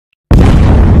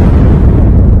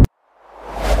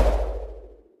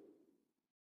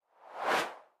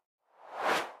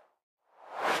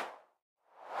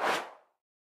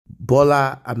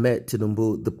Bola Ahmed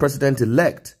Tinubu, the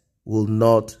president-elect, will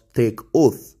not take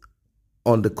oath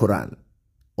on the Quran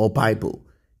or Bible.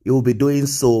 He will be doing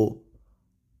so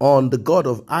on the God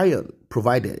of Iron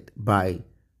provided by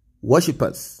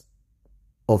worshippers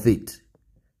of it.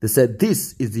 They said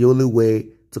this is the only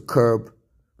way to curb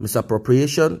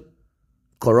misappropriation,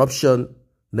 corruption,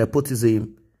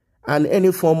 nepotism, and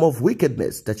any form of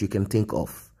wickedness that you can think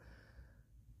of.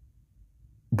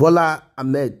 Bola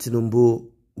Ahmed Tinubu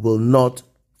will not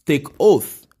take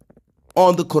oath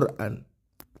on the Quran.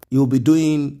 He will be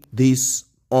doing this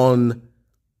on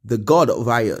the God of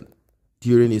Iron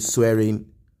during his swearing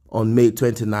on May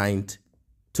 29th,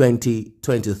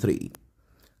 2023.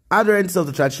 Adherents of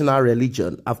the traditional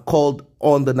religion have called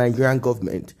on the Nigerian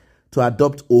government to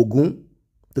adopt Ogun,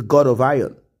 the God of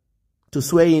Iron, to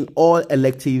swear in all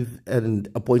elective and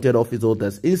appointed office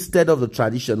holders instead of the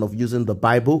tradition of using the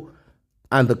Bible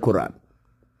and the Quran.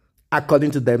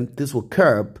 According to them, this will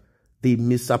curb the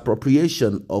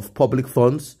misappropriation of public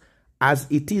funds, as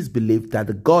it is believed that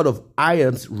the God of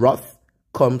Iron's wrath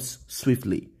comes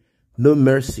swiftly. No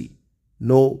mercy,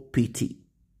 no pity.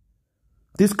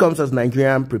 This comes as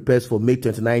Nigeria prepares for May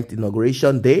 29th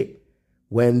Inauguration Day,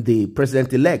 when the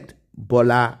President-elect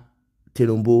Bola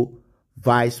Tinubu,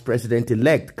 Vice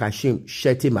President-elect Kashim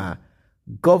Shettima,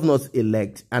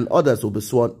 Governors-elect, and others will be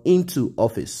sworn into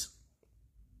office.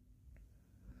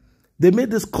 They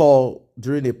made this call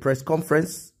during a press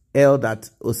conference held at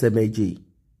Osemeji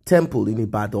Temple in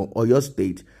Ibadan, Oyo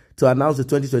State, to announce the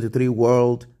 2023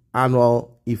 World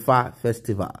Annual Ifa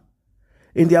Festival.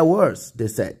 In their words, they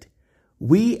said,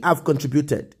 "We have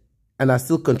contributed and are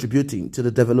still contributing to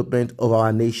the development of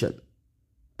our nation.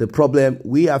 The problem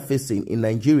we are facing in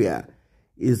Nigeria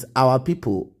is our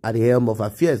people at the helm of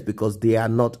affairs because they are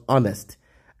not honest,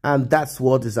 and that's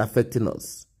what is affecting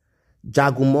us."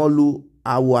 Jagumolu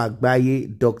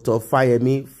Awagbaye Dr.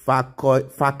 Fayemi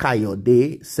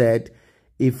Fakayode said,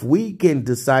 "If we can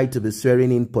decide to be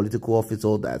swearing in political office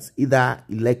holders, either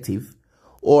elective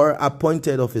or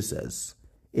appointed officers,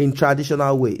 in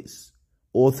traditional ways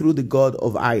or through the God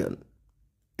of Iron,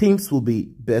 things will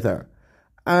be better,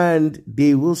 and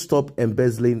they will stop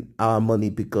embezzling our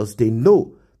money because they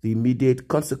know the immediate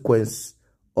consequence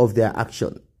of their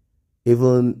action.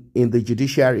 Even in the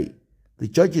judiciary, the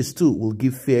judges too will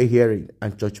give fair hearing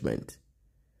and judgment."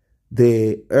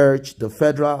 They urge the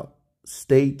federal,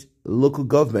 state, local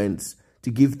governments to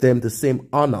give them the same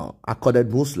honor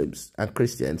accorded Muslims and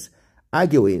Christians,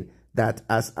 arguing that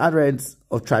as adherents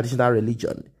of traditional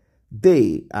religion,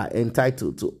 they are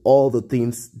entitled to all the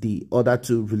things the other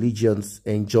two religions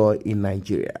enjoy in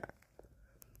Nigeria.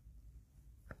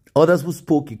 Others who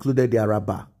spoke included the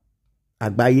Araba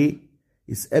Agbaye,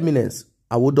 His Eminence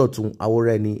Awodotun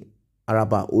Aworeni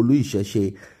Araba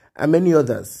Oluisheshe, and many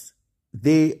others.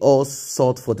 They all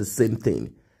sought for the same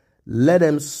thing. Let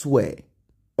them swear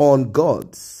on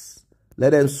gods. Let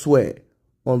them swear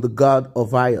on the God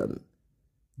of Iron.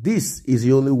 This is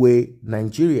the only way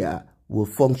Nigeria will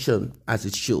function as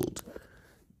it should.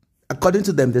 According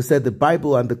to them, they said the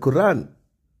Bible and the Quran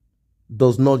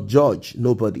does not judge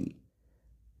nobody.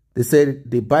 They said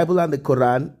the Bible and the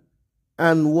Quran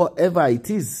and whatever it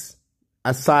is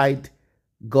aside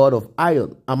God of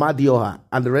Iron, Amadioha,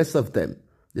 and the rest of them,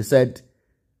 they said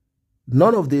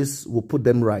none of this will put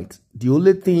them right. The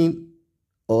only thing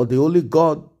or the only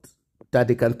God that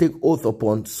they can take oath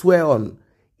upon, swear on,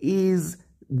 is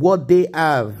what they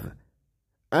have.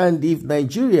 And if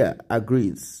Nigeria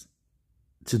agrees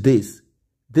to this,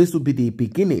 this will be the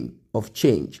beginning of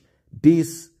change.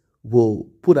 This will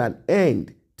put an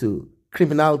end to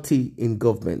criminality in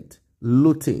government,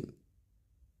 looting.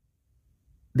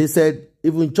 They said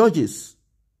even judges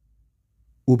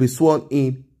will be sworn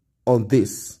in on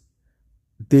this.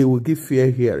 They will give fair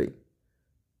hearing.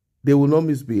 They will not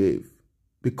misbehave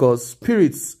because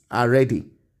spirits are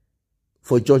ready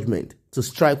for judgment to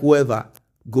strike whoever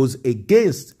goes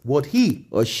against what he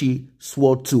or she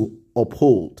swore to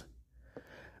uphold.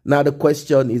 Now the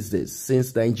question is this: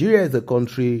 since Nigeria is a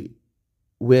country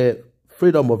where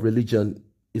freedom of religion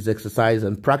is exercised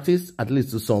and practiced, at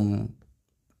least to some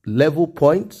level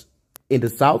point in the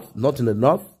south, not in the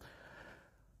north,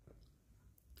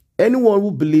 anyone who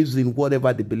believes in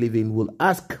whatever they believe in will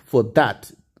ask for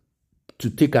that to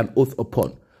take an oath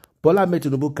upon. Bola Ahmed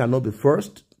Tinubu cannot be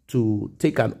forced to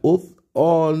take an oath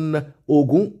on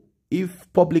Ogun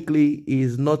if publicly he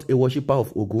is not a worshipper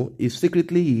of Ogun. If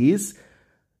secretly he is,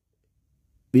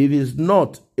 if he is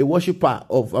not a worshipper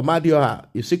of Amadioha,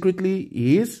 if secretly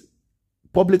he is,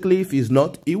 publicly if he is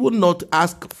not, he will not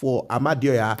ask for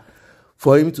Amadioha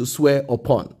for him to swear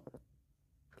upon.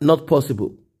 Not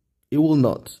possible. He will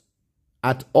not.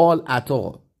 At all, at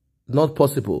all. Not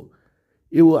possible.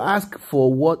 He will ask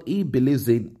for what he believes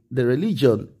in, the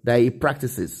religion that he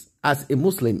practices. As a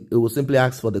Muslim, he will simply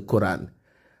ask for the Quran.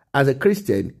 As a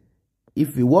Christian,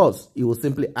 if he will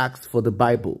simply ask for the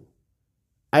Bible.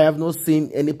 I have not seen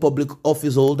any public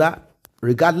office holder,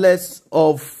 regardless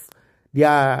of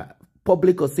their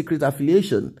public or secret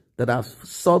affiliation, that have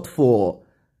sought for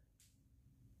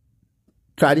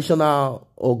traditional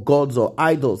or gods or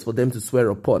idols for them to swear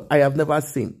upon. I have never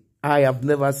seen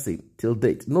till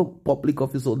date. No public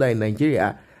office holder in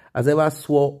Nigeria has ever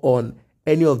swore on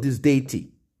any of this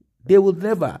deity. They would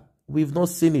never. We've not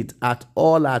seen it at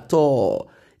all.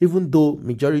 Even though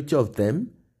majority of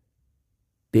them,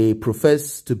 they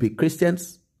profess to be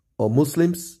Christians or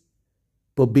Muslims,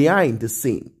 but behind the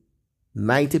scene,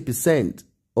 90%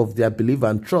 of their belief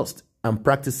and trust and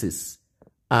practices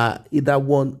are either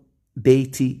one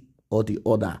deity or the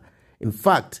other. In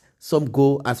fact, some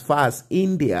go as far as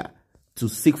India to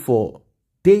seek for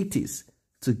deities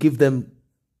to give them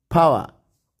power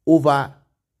over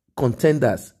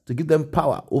contenders, to give them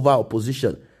power over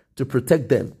opposition, to protect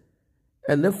them.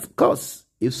 And of course,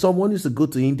 if someone is to go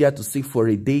to India to seek for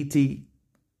a deity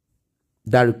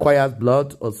that requires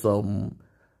blood or some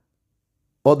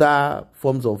other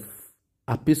forms of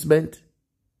appeasement,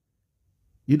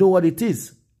 you know what it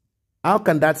is. How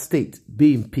can that state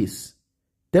be in peace?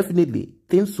 Definitely,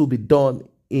 things will be done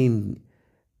in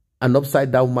an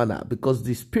upside-down manner because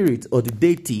the spirit or the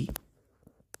deity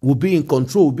will be in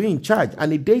control, will be in charge.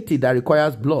 And a deity that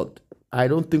requires blood, I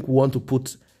don't think we want to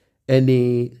put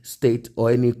any state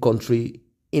or any country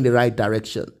in the right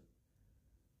direction.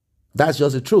 That's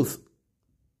just the truth.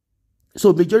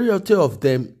 So majority of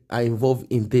them are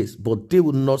involved in this, but they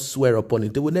will not swear upon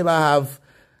it. They will never have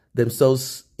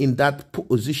themselves in that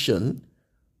position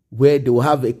where they will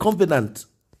have a covenant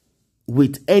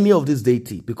with any of this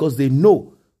deity because they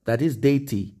know that this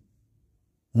deity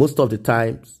most of the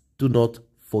times do not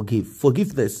forgive.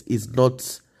 Forgiveness is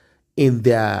not in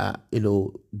their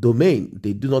domain.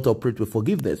 They do not operate with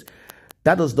forgiveness.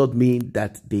 That does not mean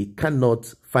that they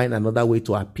cannot find another way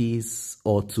to appease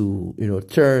or to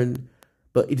turn,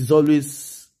 but it is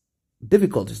always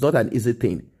difficult. It's not an easy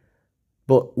thing.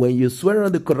 But when you swear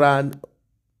on the Quran,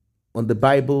 on the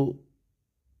Bible,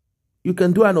 you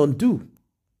can do an undo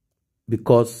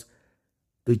because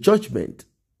the judgment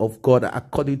of God,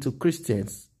 according to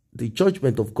Christians, the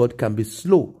judgment of God can be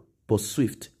slow but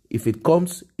swift. If it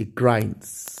comes, it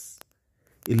grinds.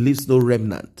 It leaves no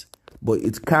remnant. But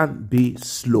it can be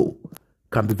slow,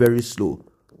 can be very slow.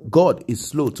 God is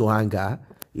slow to anger.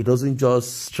 He doesn't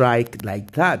just strike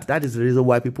like that. That is the reason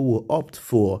why people will opt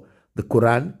for the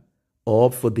Quran or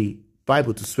opt for the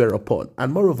Bible to swear upon.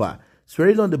 And moreover,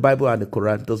 swearing on the Bible and the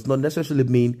Quran does not necessarily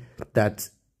mean that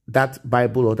that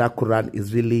Bible or that Quran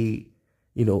is really,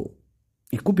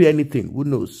 it could be anything. Who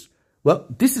knows? Well,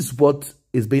 this is what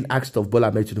is being asked of Bola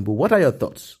Ahmed Tinubu. What are your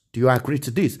thoughts? Do you agree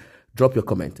to this? Drop your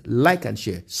comment, like and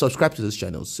share. Subscribe to this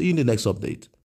channel. See you in the next update.